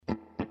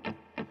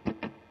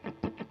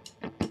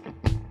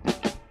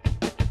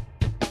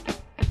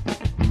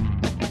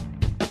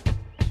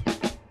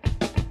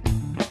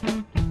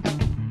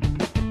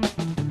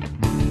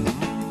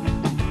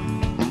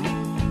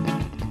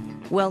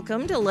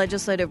Welcome to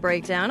Legislative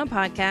Breakdown, a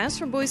podcast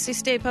from Boise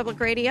State Public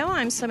Radio.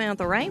 I'm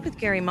Samantha Wright with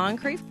Gary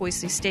Moncrief,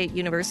 Boise State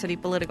University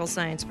political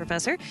science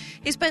professor.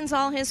 He spends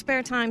all his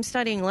spare time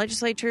studying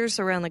legislatures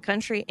around the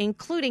country,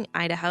 including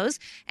Idaho's.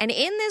 And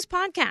in this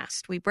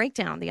podcast, we break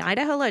down the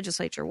Idaho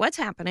legislature, what's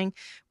happening.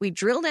 We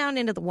drill down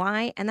into the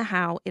why and the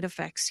how it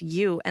affects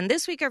you. And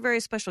this week, our very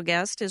special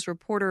guest is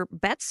reporter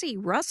Betsy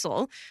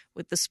Russell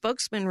with the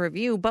Spokesman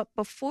Review. But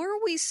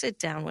before we sit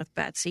down with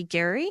Betsy,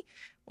 Gary,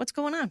 what's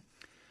going on?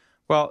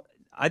 Well,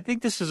 I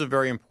think this is a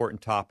very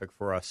important topic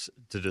for us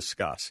to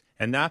discuss,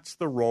 and that's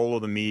the role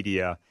of the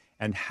media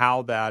and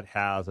how that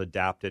has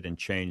adapted and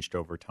changed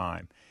over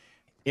time.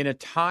 In a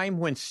time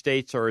when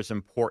states are as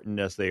important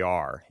as they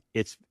are,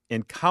 it's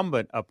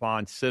incumbent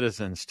upon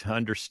citizens to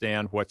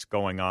understand what's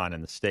going on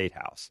in the State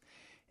House.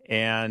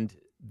 And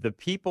the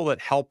people that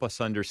help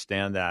us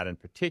understand that in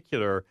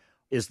particular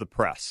is the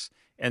press.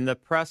 And the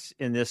press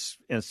in this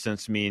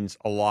instance means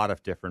a lot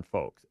of different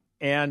folks.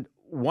 And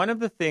one of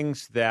the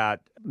things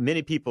that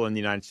many people in the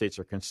United States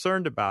are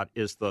concerned about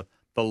is the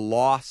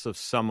loss of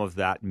some of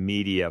that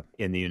media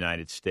in the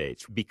United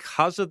States.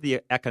 Because of the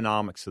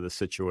economics of the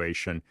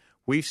situation,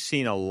 we've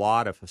seen a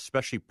lot of,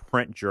 especially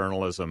print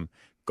journalism,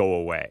 go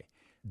away.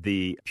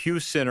 The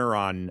Pew Center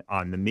on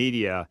the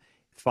media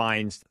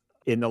finds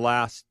in the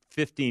last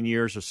 15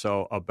 years or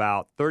so,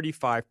 about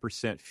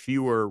 35%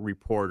 fewer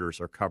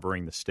reporters are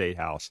covering the State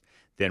House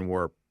than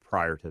were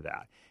prior to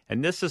that.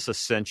 And this is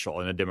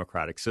essential in a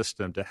democratic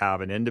system to have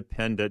an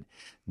independent,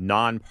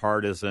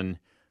 nonpartisan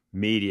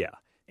media.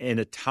 In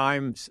a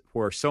time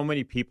where so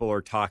many people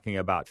are talking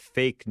about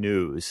fake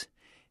news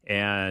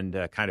and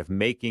kind of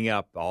making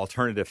up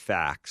alternative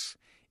facts,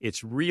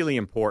 it's really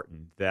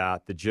important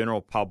that the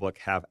general public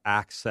have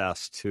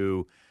access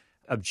to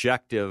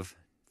objective,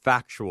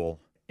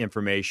 factual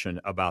information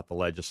about the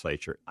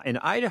legislature. In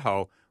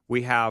Idaho,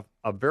 we have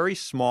a very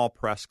small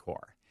press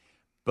corps,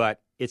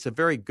 but it's a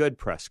very good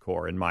press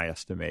corps in my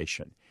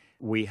estimation.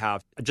 We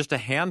have just a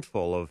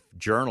handful of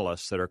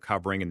journalists that are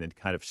covering in the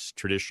kind of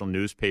traditional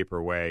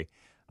newspaper way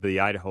the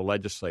Idaho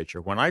legislature.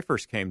 When I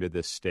first came to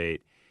this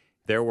state,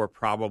 there were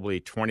probably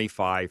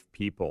 25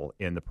 people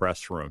in the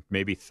press room,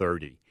 maybe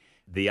 30.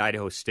 The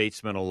Idaho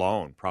Statesman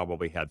alone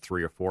probably had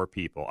 3 or 4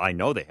 people. I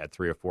know they had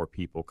 3 or 4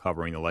 people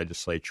covering the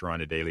legislature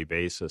on a daily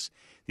basis.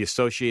 The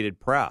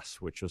Associated Press,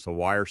 which was a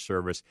wire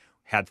service,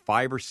 had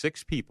 5 or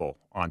 6 people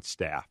on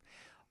staff.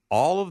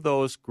 All of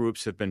those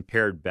groups have been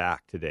pared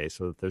back today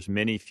so that there's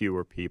many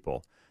fewer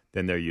people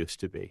than there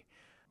used to be.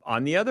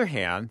 On the other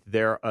hand,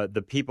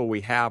 the people we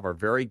have are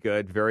very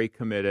good, very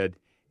committed,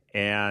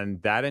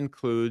 and that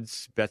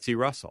includes Betsy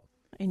Russell.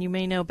 And you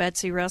may know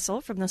Betsy Russell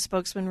from the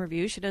Spokesman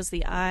Review. She does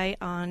the Eye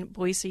on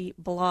Boise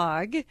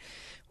blog,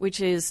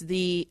 which is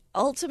the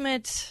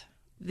ultimate,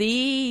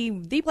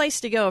 the place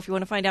to go if you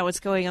want to find out what's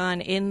going on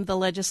in the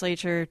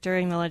legislature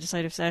during the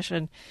legislative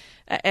session,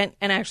 and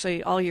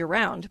actually all year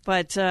round,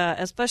 but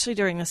especially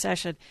during the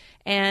session.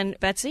 And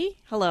Betsy,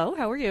 hello,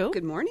 how are you?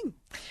 Good morning.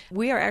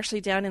 We are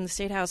actually down in the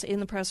State House in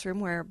the press room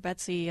where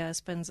Betsy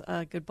spends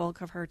a good bulk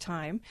of her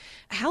time.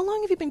 How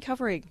long have you been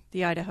covering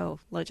the Idaho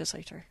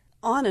legislature?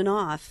 On and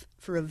off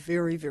for a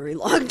very, very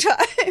long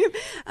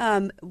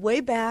time. Way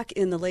back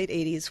in the late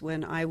 80s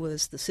when I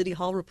was the City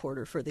Hall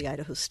reporter for the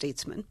Idaho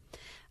Statesman,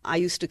 I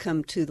used to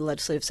come to the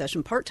legislative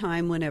session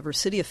part-time whenever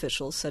city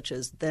officials, such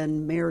as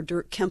then Mayor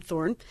Dirk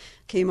Kempthorne,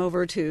 came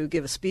over to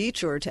give a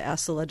speech or to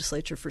ask the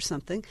legislature for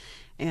something.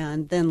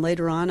 And then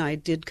later on, I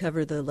did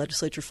cover the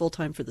legislature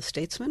full-time for the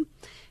Statesman.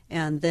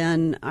 And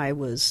then I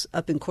was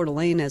up in Coeur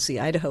d'Alene as the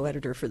Idaho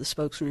editor for the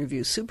Spokesman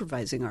Review,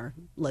 supervising our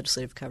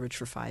legislative coverage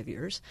for 5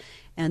 years.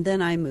 And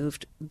then I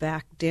moved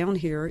back down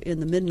here in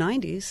the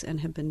mid-'90s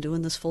and have been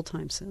doing this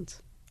full-time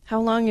since. How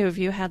long have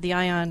you had the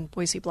Eye on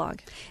Boise blog?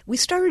 We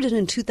started it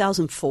in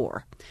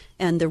 2004,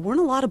 and there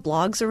weren't a lot of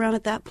blogs around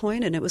at that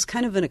point, and it was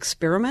kind of an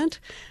experiment.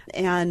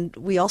 And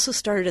we also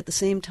started at the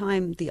same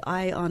time the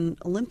Eye on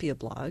Olympia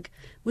blog,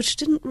 which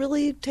didn't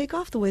really take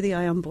off the way the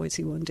Eye on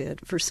Boise one did.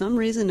 For some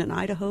reason in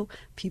Idaho,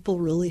 people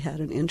really had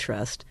an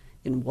interest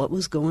in what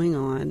was going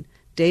on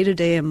day to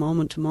day and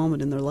moment to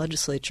moment in their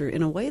legislature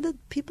in a way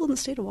that people in the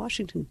state of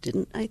Washington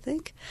didn't, I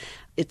think.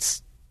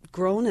 It's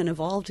grown and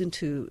evolved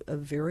into a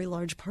very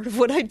large part of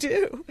what I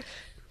do.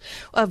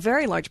 A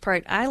very large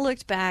part. I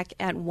looked back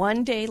at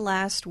one day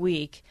last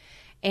week,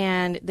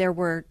 and there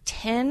were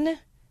 10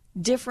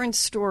 different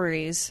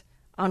stories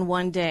on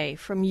one day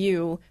from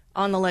you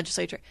on the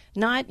legislature.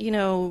 Not,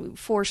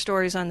 4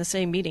 stories on the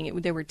same meeting.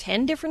 There were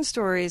 10 different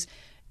stories,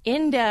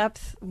 in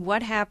depth,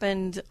 what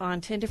happened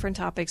on 10 different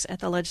topics at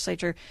the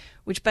legislature,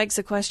 which begs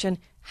the question,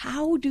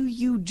 how do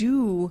you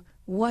do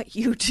what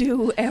you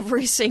do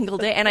every single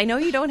day? And I know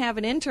you don't have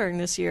an intern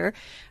this year.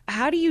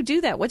 How do you do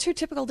that? What's your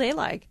typical day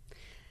like?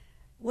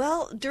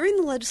 Well, during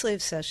the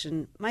legislative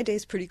session, my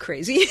day's pretty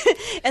crazy.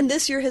 And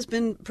this year has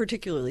been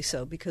particularly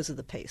so because of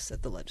the pace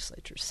that the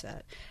legislature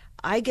set.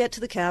 I get to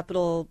the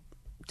Capitol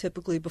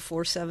typically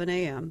before 7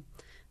 a.m.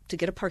 to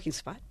get a parking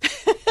spot.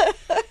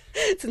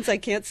 Since I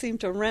can't seem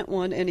to rent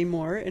one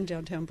anymore in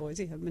downtown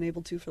Boise, haven't been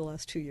able to for the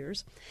last 2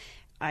 years.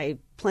 I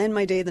plan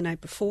my day the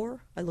night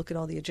before. I look at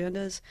all the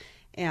agendas,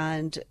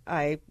 and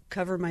I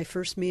cover my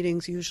first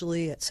meetings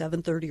usually at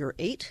 7:30 or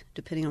 8,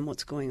 depending on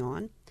what's going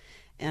on.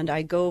 And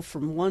I go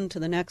from one to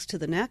the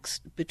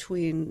next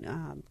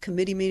between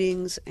committee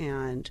meetings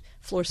and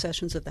floor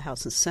sessions of the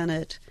House and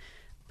Senate,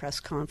 press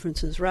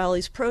conferences,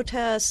 rallies,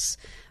 protests,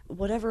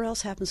 whatever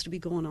else happens to be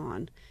going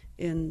on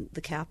in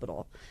the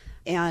Capitol.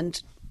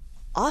 And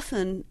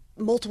often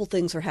multiple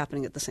things are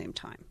happening at the same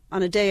time.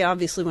 On a day,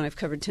 obviously, when I've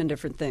covered 10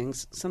 different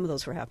things, some of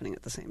those were happening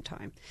at the same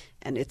time.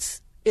 And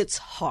it's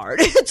hard.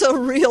 It's a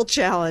real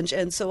challenge.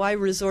 And so I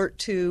resort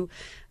to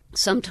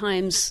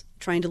sometimes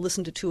trying to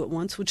listen to 2 at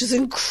once, which is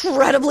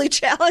incredibly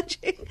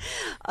challenging.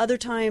 Other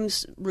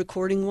times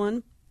recording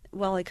one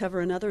while I cover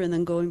another and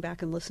then going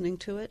back and listening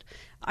to it.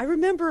 I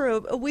remember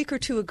a week or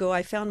 2 ago,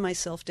 I found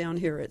myself down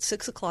here at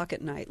 6 o'clock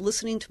at night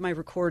listening to my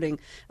recording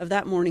of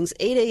that morning's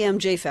 8 a.m.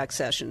 JFAC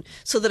session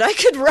so that I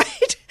could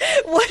write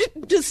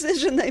what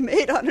decision they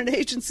made on an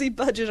agency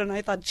budget. And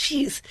I thought,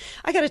 geez,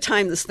 I got to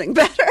time this thing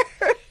better.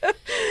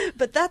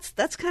 But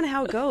that's kind of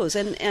how it goes.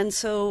 And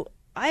so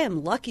I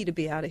am lucky to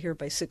be out of here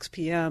by 6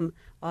 p.m.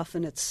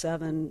 Often it's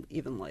 7,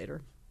 even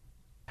later.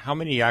 How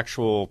many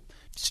actual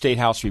State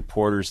House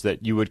reporters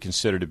that you would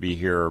consider to be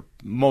here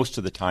most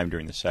of the time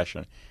during the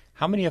session,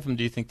 how many of them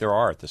do you think there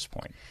are at this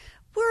point?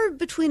 We're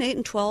between 8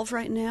 and 12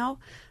 right now,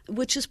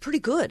 which is pretty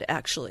good,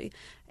 actually.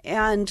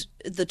 And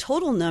the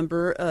total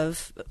number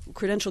of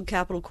credentialed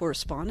Capitol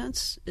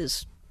correspondents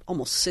is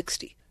almost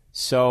 60.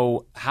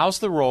 So how's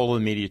the role of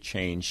the media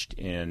changed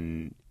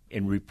in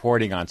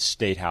reporting on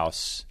State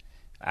House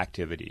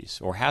activities,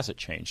 or has it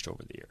changed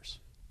over the years?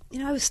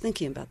 I was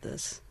thinking about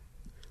this.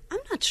 I'm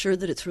not sure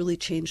that it's really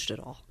changed at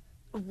all.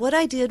 What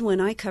I did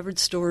when I covered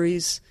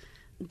stories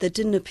that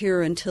didn't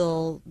appear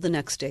until the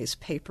next day's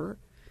paper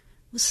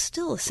was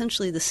still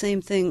essentially the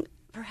same thing,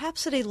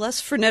 perhaps at a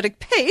less frenetic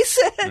pace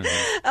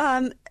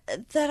that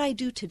I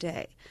do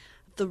today.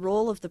 The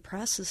role of the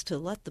press is to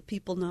let the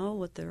people know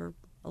what their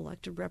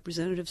elected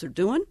representatives are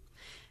doing,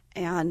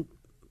 and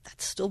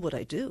that's still what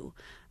I do.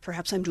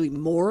 Perhaps I'm doing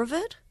more of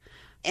it,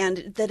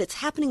 and that it's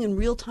happening in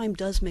real time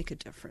does make a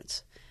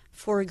difference.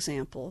 For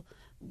example,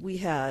 we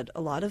had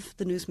a lot of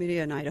the news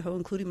media in Idaho,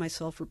 including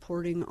myself,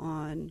 reporting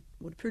on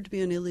what appeared to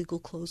be an illegal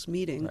closed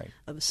meeting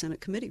of a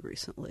Senate committee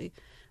recently.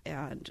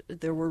 And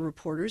there were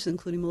reporters,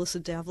 including Melissa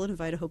Davlin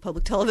of Idaho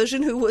Public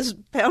Television, who was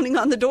pounding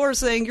on the door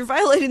saying, "You're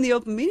violating the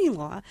open meeting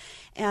law."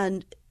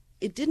 And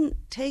it didn't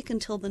take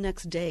until the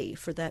next day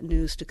for that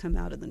news to come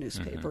out in the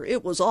newspaper.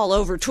 It was all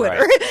over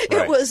Twitter.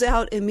 It was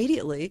out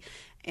immediately.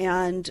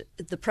 And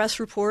the press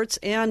reports,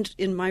 and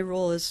in my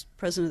role as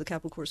president of the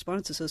Capitol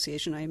Correspondents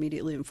Association, I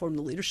immediately informed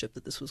the leadership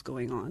that this was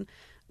going on,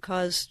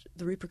 caused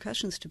the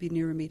repercussions to be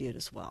near immediate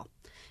as well.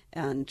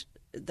 And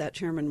that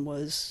chairman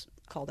was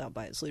called out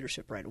by his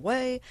leadership right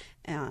away,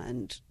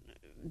 and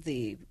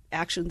the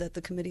action that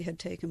the committee had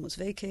taken was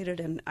vacated,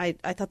 and I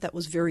thought that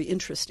was very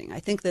interesting. I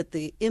think that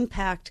the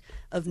impact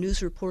of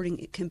news reporting,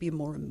 it can be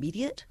more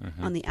immediate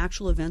on the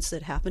actual events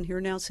that happen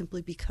here now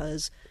simply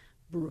because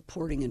we're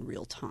reporting in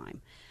real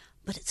time.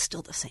 But it's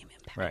still the same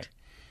impact. Right.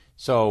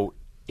 So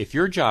if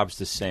your job's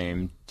the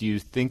same, do you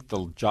think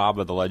the job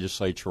of the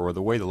legislature or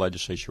the way the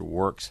legislature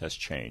works has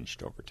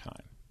changed over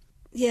time?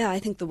 Yeah, I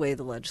think the way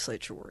the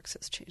legislature works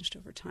has changed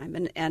over time.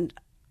 And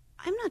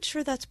I'm not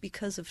sure that's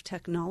because of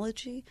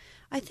technology.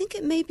 I think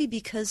it may be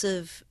because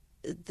of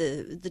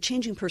the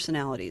changing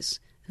personalities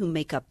who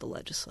make up the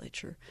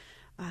legislature.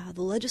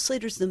 The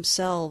legislators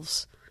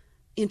themselves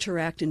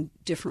interact in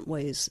different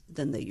ways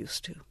than they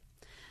used to.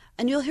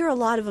 And you'll hear a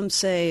lot of them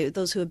say,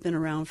 those who have been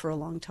around for a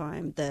long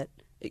time, that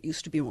it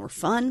used to be more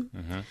fun,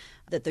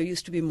 that there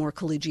used to be more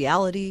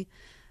collegiality.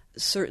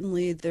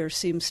 Certainly there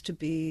seems to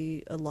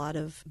be a lot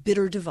of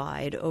bitter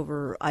divide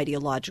over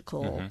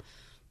ideological,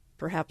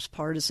 perhaps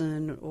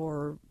partisan,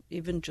 or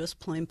even just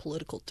plain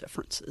political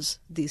differences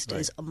these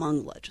days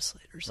among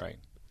legislators. Right.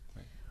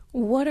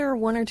 What are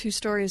 1 or 2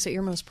 stories that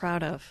you're most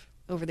proud of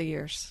over the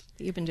years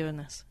that you've been doing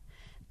this?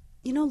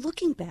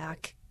 Looking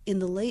back, in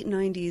the late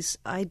 90s,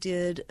 I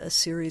did a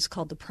series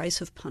called The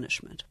Price of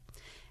Punishment.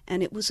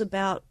 And it was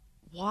about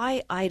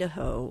why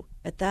Idaho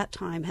at that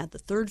time had the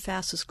 3rd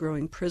fastest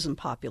growing prison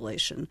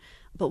population,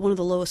 but one of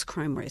the lowest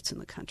crime rates in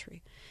the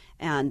country.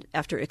 And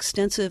after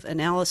extensive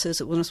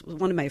analysis, it was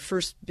one of my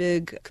first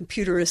big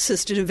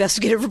computer-assisted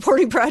investigative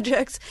reporting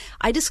projects,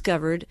 I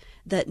discovered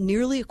that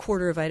nearly a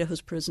quarter of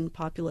Idaho's prison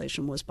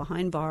population was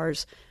behind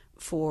bars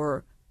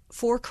for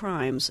 4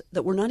 crimes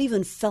that were not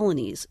even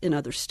felonies in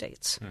other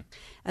states.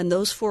 And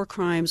those 4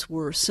 crimes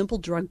were simple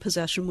drug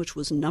possession, which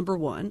was number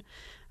 1,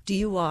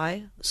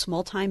 DUI,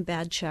 small-time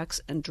bad checks,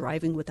 and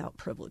driving without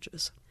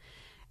privileges.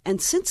 And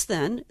since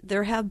then,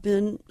 there have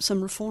been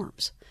some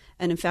reforms.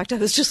 And in fact, I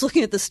was just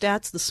looking at the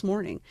stats this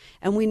morning,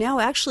 and we now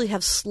actually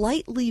have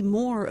slightly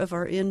more of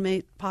our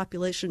inmate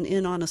population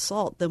in on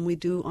assault than we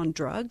do on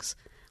drugs,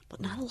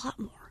 but not a lot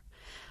more.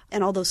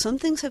 And although some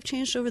things have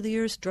changed over the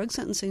years, drug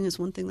sentencing is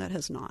one thing that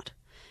has not.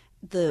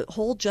 the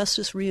whole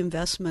justice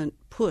reinvestment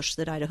push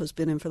that Idaho's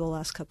been in for the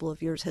last couple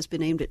of years has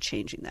been aimed at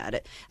changing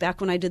that.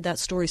 Back when I did that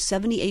story,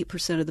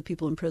 78% of the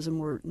people in prison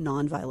were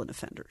nonviolent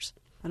offenders.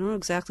 I don't know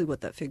exactly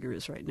what that figure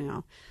is right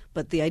now,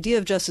 but the idea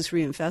of justice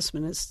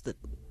reinvestment is that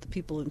the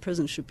people in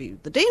prison should be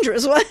the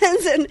dangerous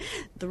ones, and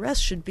the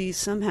rest should be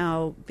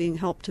somehow being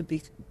helped to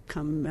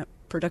become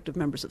productive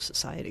members of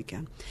society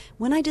again.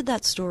 When I did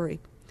that story,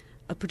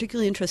 a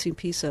particularly interesting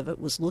piece of it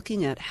was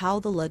looking at how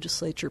the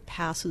legislature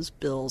passes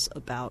bills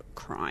about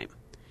crime.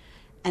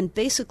 And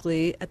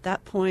basically, at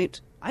that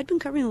point, I'd been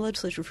covering the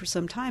legislature for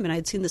some time, and I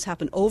had seen this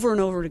happen over and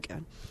over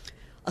again.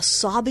 A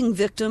sobbing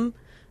victim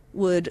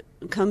would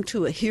come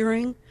to a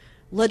hearing,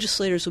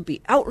 legislators would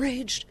be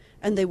outraged,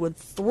 and they would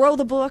throw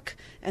the book,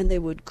 and they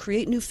would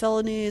create new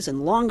felonies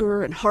and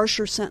longer and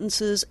harsher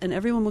sentences, and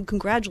everyone would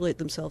congratulate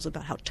themselves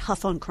about how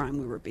tough on crime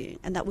we were being.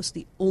 And that was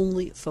the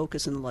only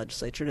focus in the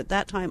legislature. And at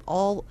that time,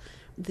 all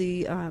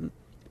the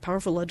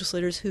powerful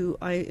legislators who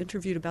I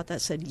interviewed about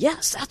that said,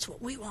 yes, that's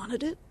what we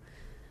wanted it.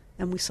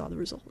 And we saw the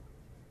result.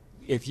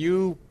 If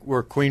you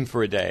were queen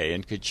for a day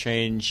and could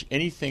change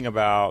anything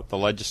about the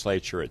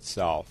legislature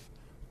itself,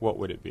 what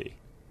would it be?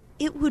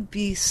 It would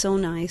be so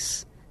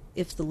nice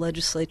if the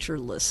legislature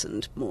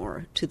listened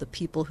more to the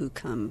people who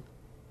come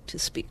to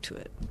speak to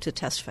it, to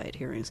testify at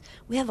hearings.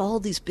 We have all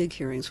these big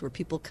hearings where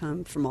people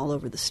come from all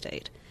over the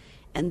state,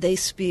 and they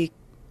speak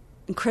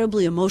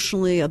incredibly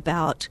emotionally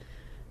about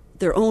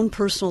their own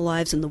personal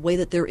lives and the way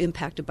that they're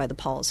impacted by the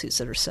policies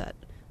that are set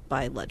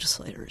by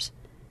legislators.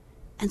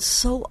 And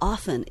so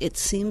often it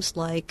seems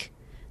like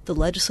the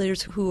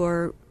legislators who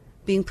are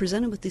being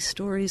presented with these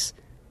stories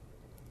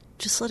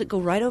just let it go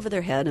right over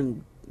their head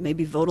and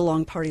maybe vote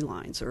along party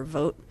lines or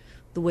vote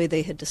the way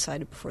they had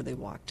decided before they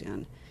walked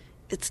in.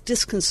 It's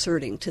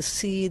disconcerting to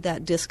see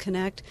that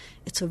disconnect.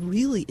 It's a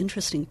really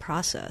interesting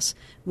process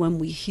when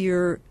we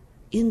hear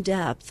in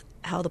depth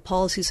how the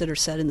policies that are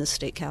set in the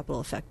state capitol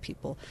affect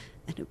people.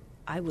 And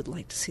I would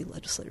like to see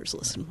legislators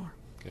listen more.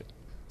 Good.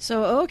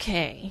 So,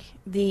 okay,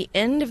 the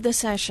end of the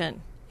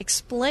session.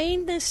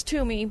 Explain this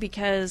to me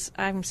because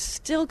I'm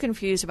still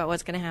confused about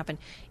what's going to happen.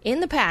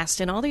 In the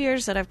past, in all the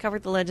years that I've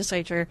covered the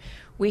legislature,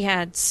 we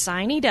had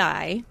sine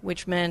die,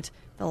 which meant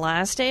the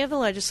last day of the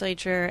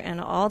legislature and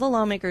all the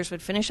lawmakers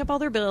would finish up all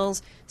their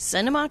bills,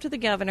 send them out to the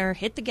governor,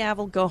 hit the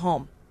gavel, go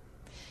home.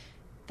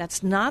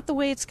 That's not the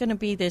way it's going to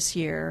be this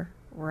year,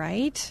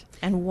 right?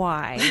 And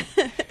why?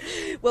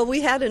 Well,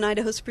 we had an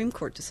Idaho Supreme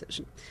Court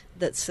decision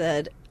that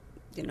said,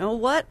 you know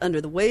what,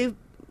 under the way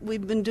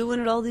we've been doing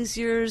it all these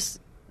years,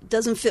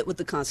 doesn't fit with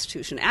the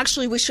Constitution.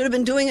 Actually, we should have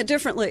been doing it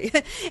differently.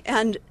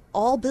 And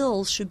all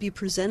bills should be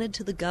presented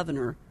to the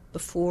governor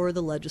before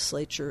the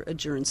legislature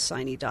adjourns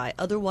sine die.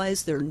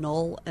 Otherwise, they're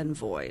null and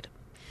void.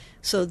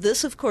 So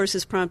this, of course,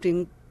 is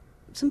prompting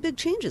some big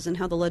changes in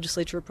how the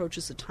legislature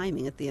approaches the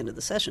timing at the end of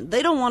the session.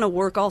 They don't want to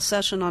work all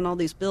session on all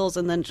these bills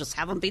and then just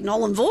have them be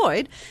null and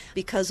void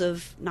because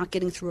of not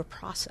getting through a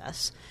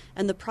process.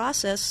 And the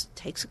process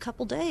takes a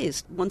couple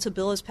days. Once a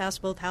bill has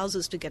passed both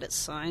houses to get it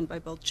signed by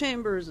both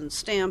chambers and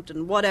stamped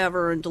and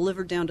whatever and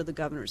delivered down to the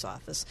governor's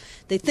office.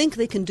 They think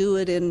they can do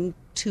it in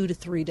 2 to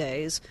 3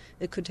 days.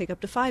 It could take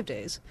up to 5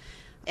 days.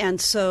 And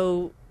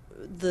so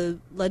the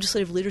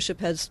legislative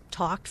leadership has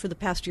talked for the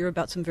past year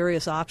about some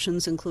various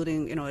options,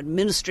 including,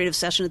 administrative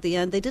session at the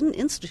end. They didn't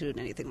institute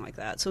anything like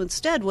that. So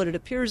instead, what it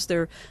appears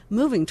they're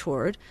moving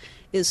toward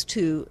is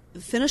to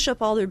finish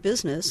up all their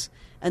business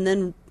and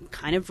then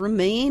kind of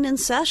remain in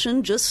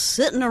session, just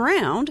sitting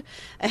around,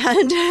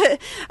 and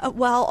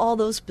while all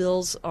those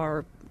bills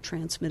are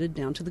transmitted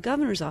down to the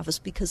governor's office,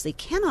 because they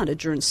cannot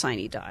adjourn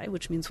sine die,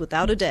 which means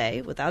without a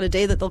day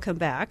that they'll come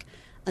back,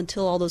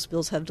 until all those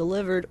bills have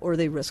delivered, or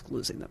they risk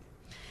losing them.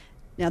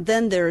 Now,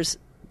 then there's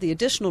the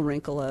additional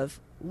wrinkle of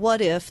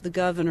what if the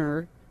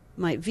governor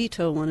might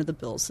veto one of the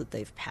bills that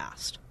they've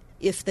passed?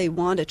 If they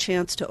want a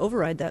chance to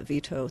override that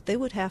veto, they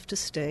would have to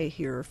stay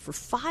here for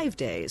 5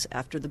 days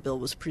after the bill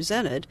was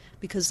presented,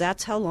 because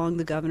that's how long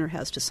the governor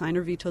has to sign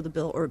or veto the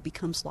bill, or it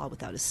becomes law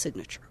without his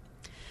signature.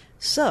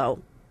 So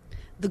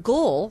the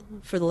goal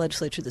for the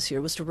legislature this year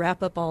was to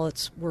wrap up all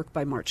its work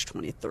by March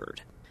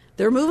 23rd.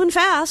 They're moving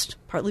fast,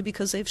 partly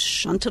because they've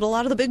shunted a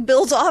lot of the big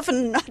bills off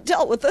and not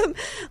dealt with them,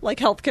 like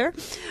health care.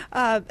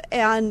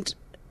 And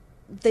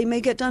they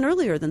may get done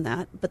earlier than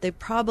that, but they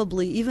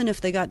probably, even if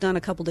they got done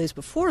a couple days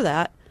before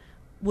that,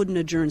 wouldn't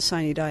adjourn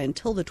sine die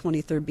until the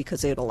 23rd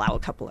because they'd allow a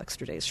couple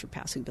extra days for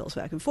passing bills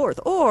back and forth.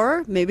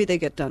 Or maybe they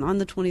get done on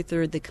the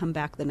 23rd, they come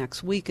back the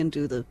next week and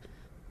do the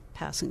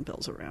passing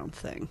bills around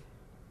thing.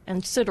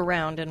 And sit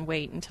around and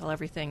wait until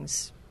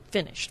everything's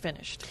finished.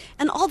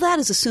 And all that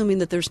is assuming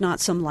that there's not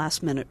some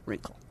last-minute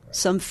wrinkle,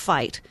 some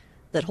fight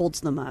that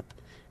holds them up.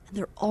 And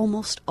there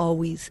almost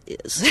always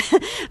is.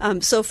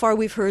 So far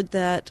we've heard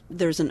that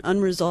there's an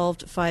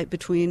unresolved fight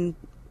between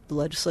the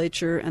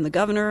legislature and the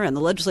governor, and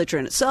the legislature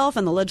and itself,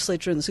 and the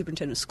legislature and the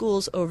superintendent of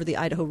schools over the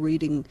Idaho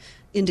Reading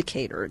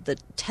Indicator, the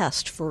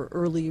test for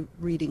early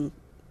reading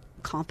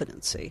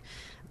competency.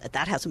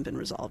 That hasn't been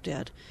resolved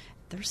yet.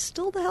 There's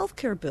still the health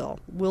care bill.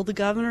 Will the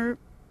governor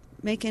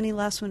make any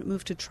last-minute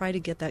move to try to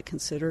get that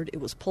considered. It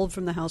was pulled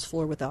from the House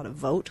floor without a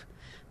vote,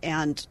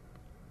 and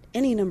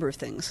any number of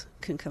things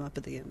can come up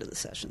at the end of the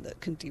session that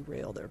can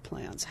derail their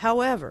plans.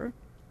 However,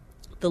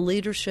 the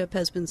leadership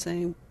has been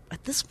saying,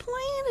 at this point,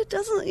 it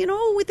doesn't,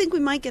 we think we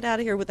might get out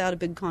of here without a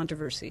big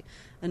controversy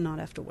and not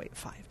have to wait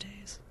 5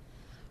 days.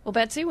 Well,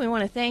 Betsy, we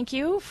want to thank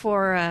you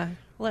for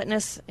letting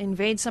us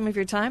invade some of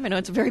your time. I know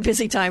it's a very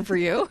busy time for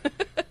you.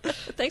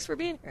 Thanks for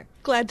being here.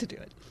 Glad to do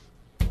it.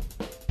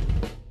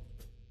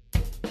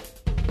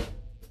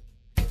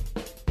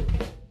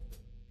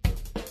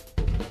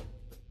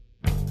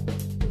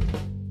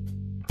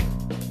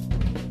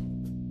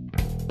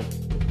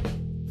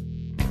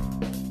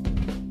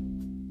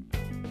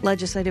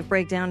 Legislative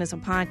Breakdown is a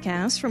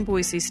podcast from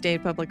Boise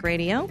State Public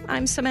Radio.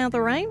 I'm Samantha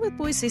Wright with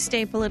Boise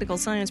State political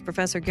science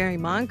professor Gary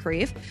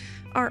Moncrief.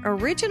 Our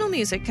original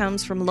music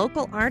comes from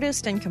local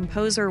artist and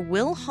composer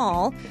Will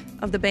Hall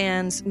of the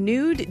bands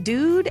Nude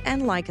Dude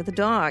and Like the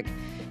Dog.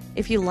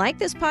 If you like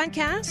this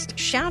podcast,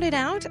 shout it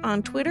out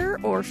on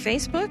Twitter or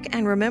Facebook.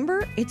 And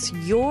remember, it's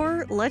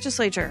your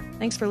legislature.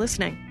 Thanks for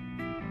listening.